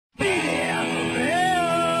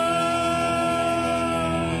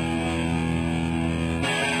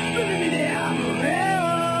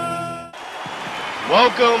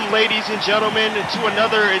Welcome, ladies and gentlemen, to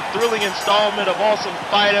another thrilling installment of Awesome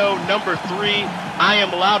Fido number 3. I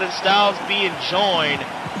am Loud and Styles, being joined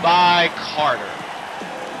by Carter.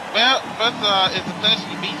 Well, first of all, it's a pleasure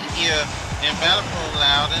to be here in B.R.A.W.L,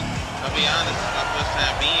 Loudon. I'll be honest, it's my first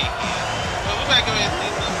time being here. But we're about to go ahead and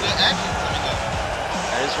see some good action coming up.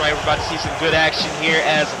 That is right, we're about to see some good action here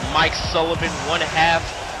as Mike Sullivan, one half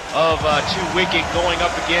of Two Wicket, going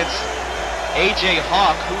up against A.J.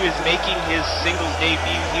 Hawk, who is making his singles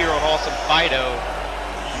debut here on Awesome Fido.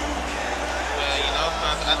 Well, you know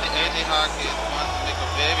something, I think A.J. Hawk wants to make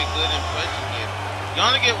a very good impression here. You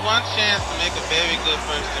only get one chance to make a very good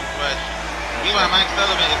first impression. Meanwhile, Mike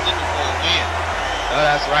Sullivan is looking for a win. Oh,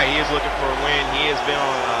 that's right, he is looking for a win. He has been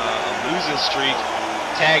on a losing streak,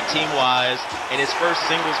 tag team-wise, and his first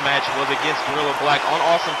singles match was against B.R.A.W.L on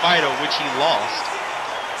Awesome Fido, which he lost.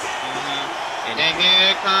 And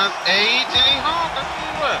here comes A.J. Hawk. I tell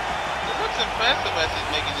you what, it looks impressive as he's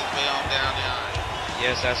making his way on down the aisle.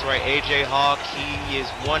 Yes, that's right. A.J. Hawk, he is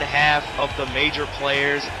one half of the major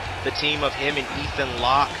players, the team of him and Ethan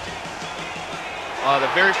Locke. The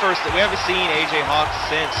very first, we haven't seen A.J. Hawk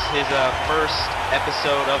since his first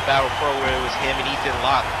episode of B.R.A.W.L, where it was him and Ethan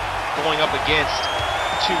Locke going up against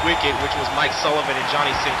Two Wicket, which was Mike Sullivan and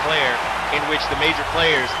Johnny Sinclair, in which the major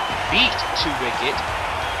players beat Two Wicket.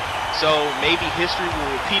 So maybe history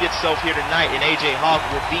will repeat itself here tonight, and A.J. Hawk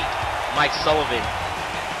will beat Mike Sullivan.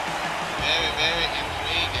 Very, very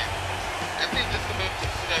intriguing. I think this could be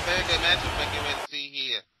a very good matchup I can see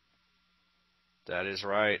here. That is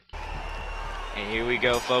right. And here we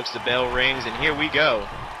go, folks. The bell rings, and here we go.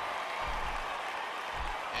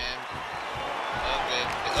 And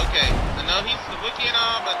okay. I know he's the rookie and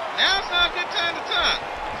all, but now it's not a good time to talk.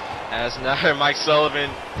 That's not Mike Sullivan.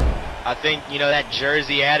 I think, you know, that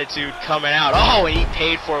Jersey attitude coming out. Oh, and he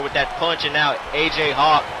paid for it with that punch, and now A.J.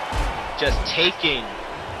 Hawk just taking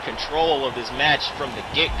control of this match from the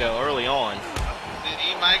get-go early on.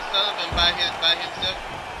 See, Mike Sullivan by himself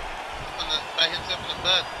in the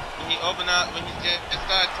butt when he opened up, when he just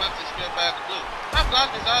started punching straight by the blue. My block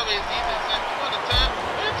is always easy to say, before the time,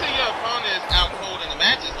 wait until your opponent is out cold and the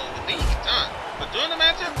match is over, then you can taunt. But during the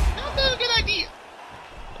matchup, that's a good idea.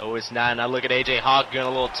 Oh, it's not. Now look at A.J. Hawk getting a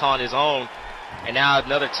little taunt his own. And now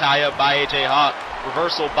another tie-up by A.J. Hawk.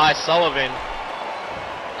 Reversal by Sullivan.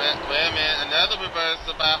 Well, man, another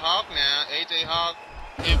reversal by Hawk now. A.J. Hawk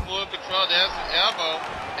in full control. There's an elbow.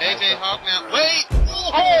 A.J. Hawk now. Wait!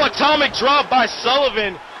 Oh, atomic drop by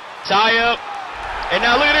Sullivan. Tie-up. And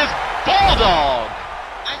now look at this bulldog.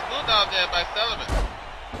 Nice bulldog there by Sullivan.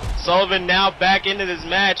 Sullivan now back into this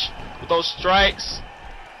match with those strikes.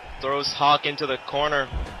 Throws Hawk into the corner.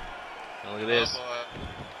 Oh, look at this. Oh,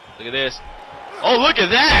 look at this. Oh, look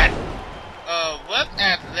at that! What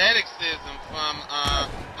athleticism from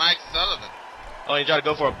Mike Sullivan. Oh, he tried to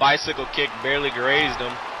go for a bicycle kick, barely grazed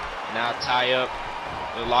him. Now tie up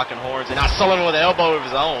with locking horns, and now Sullivan with an elbow of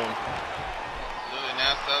his own. Absolutely.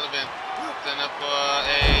 Now Sullivan setting up for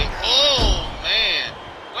a... Oh, man.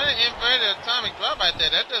 What an inverted atomic drop right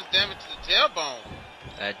there. That does damage to the tailbone.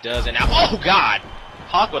 That does, and now... Oh, God!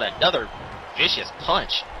 Hawk with another vicious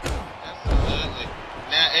punch. Absolutely.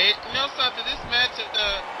 Now, you know something? This match is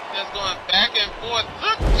going back and forth.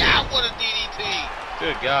 Look out for the DDT.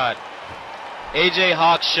 Good God. A.J.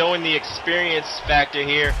 Hawk showing the experience factor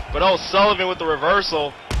here. But oh, Sullivan with the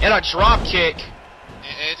reversal and a drop kick.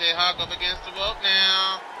 And A.J. Hawk up against the rope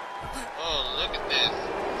now. Oh, look at this.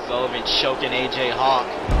 Sullivan choking A.J. Hawk.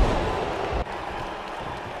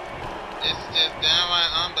 It's just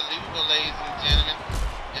downright unbelievable, ladies and gentlemen.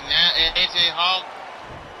 And now A.J. Hawk,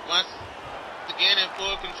 once again in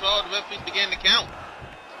full control, the referees begin to count.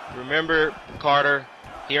 Remember, Carter,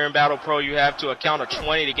 here in B.R.A.W.L, you have to count of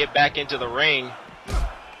 20 to get back into the ring.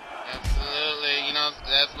 Absolutely. You know,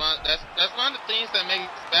 that's one of the things that makes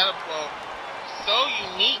B.R.A.W.L so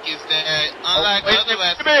unique is that, unlike other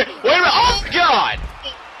wrestlers... Wait a minute! Oh, God!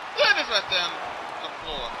 Look at this right there on the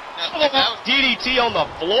floor. Now, DDT on the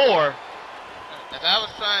floor. As I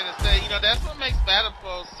was trying to say, you know, that's what makes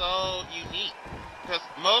B.R.A.W.L so unique. Because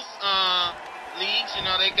most leagues, you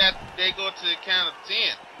know, they go to the count of 10.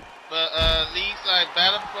 But leagues like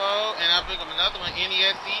B.R.A.W.L, and I'll bring up another one,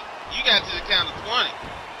 NESE, you got to the count of 20.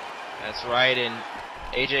 That's right, and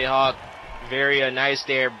A.J. Hawk, very nice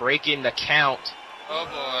there, breaking the count. Oh,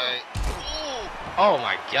 boy. Ooh. Oh,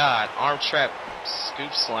 my God. Arm trap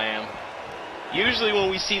scoop slam. Usually when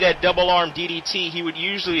we see that double arm DDT, he would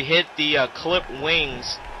usually hit the clip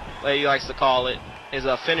wings, like he likes to call it, is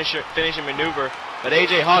a finishing maneuver. But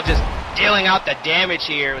A.J. Hawk just dealing out the damage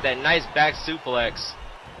here with that nice back suplex.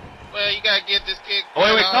 Well, you gotta get this kick.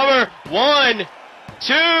 Oh, wait, cover! 1,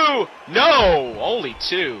 2. No, only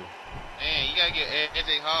 2. Man, you gotta give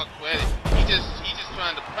AJ Hawk credit. He just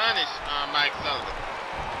trying to punish Mike Sullivan.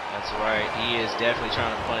 That's right. He is definitely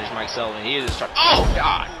trying to punish Mike Sullivan. He is just trying. Oh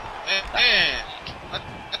God! Man, I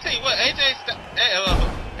tell you what, AJ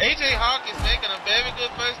Hawk is making a very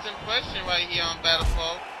good first impression right here on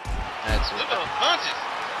B.R.A.W.L. That's Look right. at those punches.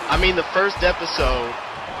 I mean, the first episode,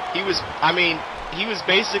 he was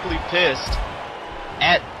basically pissed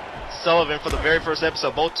at Sullivan for the very first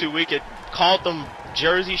episode. Both 2 wicket, called them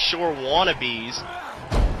Jersey Shore wannabes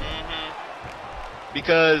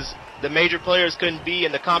because the major players couldn't be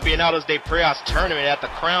in the Campeonatos de Praias tournament at the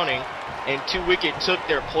crowning, and 2 wicket took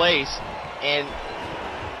their place. And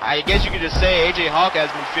I guess you could just say AJ Hawk has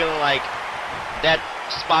been feeling like that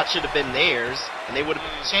spot should have been theirs, and they would have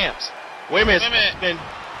been champs. Wait a minute. Wait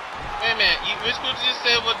a minute. Which group did you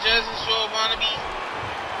say was Jersey Shore wannabe?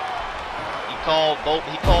 He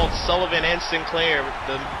called Sullivan and Sinclair,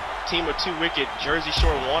 the team of 2 wicket, Jersey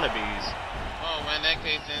Shore wannabes. Oh, well, in that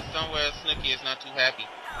case, then somewhere Snooki is not too happy.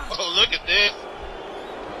 Oh, look at this.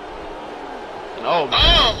 Oh, man.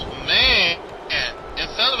 Oh, man. And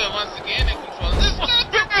Sullivan once again in control. This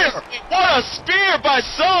Spear! What a spear by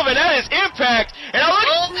Sullivan! That is impact! And I look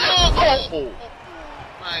Oh,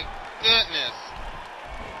 my goodness.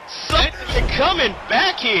 Sullivan coming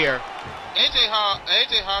back here! AJ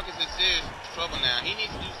Hawk is in serious trouble now. He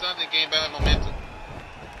needs to do something to gain better momentum.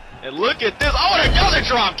 And look at this. Oh, and another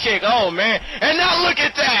drop kick! Oh, man. And now look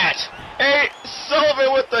at that! Hey,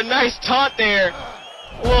 Sullivan with a nice taunt there.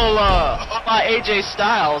 Well, by AJ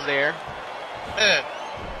Styles there.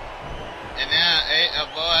 And now,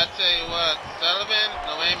 boy, I tell you what, Sullivan,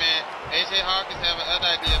 no wait, man, AJ Hawk is having other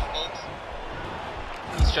ideas, folks.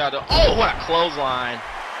 He's trying to. Oh, what a clothesline!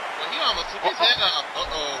 Well, he almost took his head off.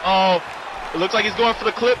 Oh, it looks like he's going for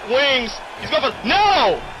the clipped wings. He's going for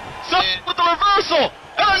no. Sullivan with the reversal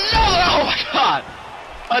and another. Oh my God!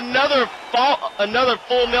 Another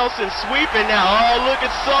full Nelson sweeping now. Oh, look at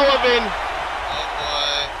Sullivan. Oh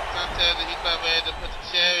boy, sometimes he's about ready to put the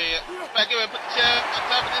cherry. Get ready to put the cherry on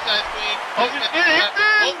top of this ice cream. Oh,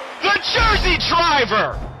 the Jersey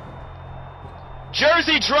Driver!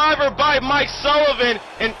 Jersey Driver by Mike Sullivan.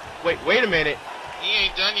 And wait a minute. He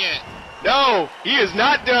ain't done yet. No, he is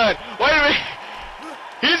not done. Wait a minute.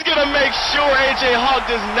 He's gonna make sure AJ Hawk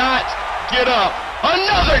does not get up.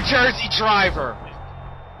 Another Jersey Driver.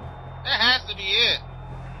 That has to be it.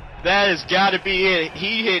 That has got to be it.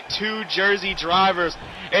 He hit 2 Jersey Drivers.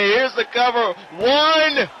 And here's the cover.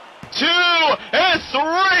 1, 2, and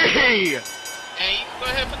 3. And you can go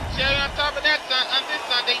ahead and put the cherry on top of that on this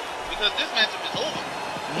Sunday, because this matchup is over.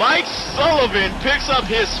 Mike Sullivan picks up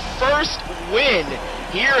his first win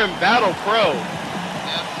here in B.R.A.W.L.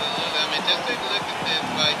 Absolutely. I mean, just take a look at this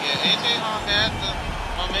right here. AJ Hawk had the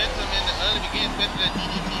momentum in the early beginning, especially that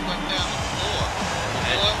DDT went down the floor.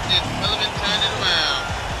 Before did Sullivan turn it around.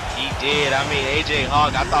 He did. I mean, AJ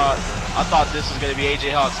Hawk, I thought this was going to be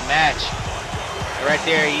AJ Hawk's match. Right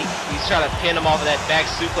there, he's trying to pin him off of that back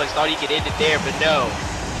suplex. Thought he could end it there, but no.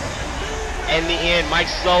 In the end, Mike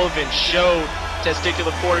Sullivan showed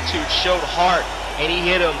testicular fortitude, showed heart, and he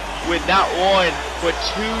hit him with not 1, but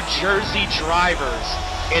 2 Jersey Drivers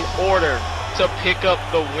in order to pick up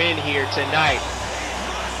the win here tonight.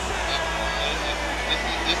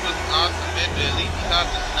 This was an awesome victory. At least he's off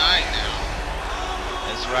the snide now.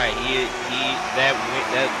 That's right.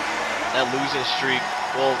 That losing streak,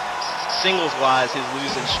 well, singles-wise, his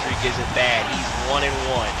losing streak isn't bad. He's 1-1.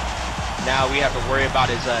 Now we have to worry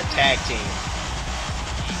about his tag team.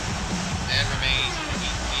 That remains to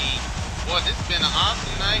be seen. Boy, this has been an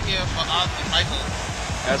awesome night here for Austin Michael.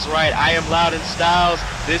 That's right. I am Loud and Styles.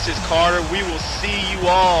 This is Carter. We will see you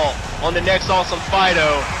all on the next Awesome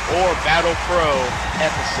Fido or Battle Pro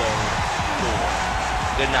episode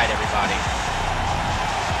 4. Good night, everybody.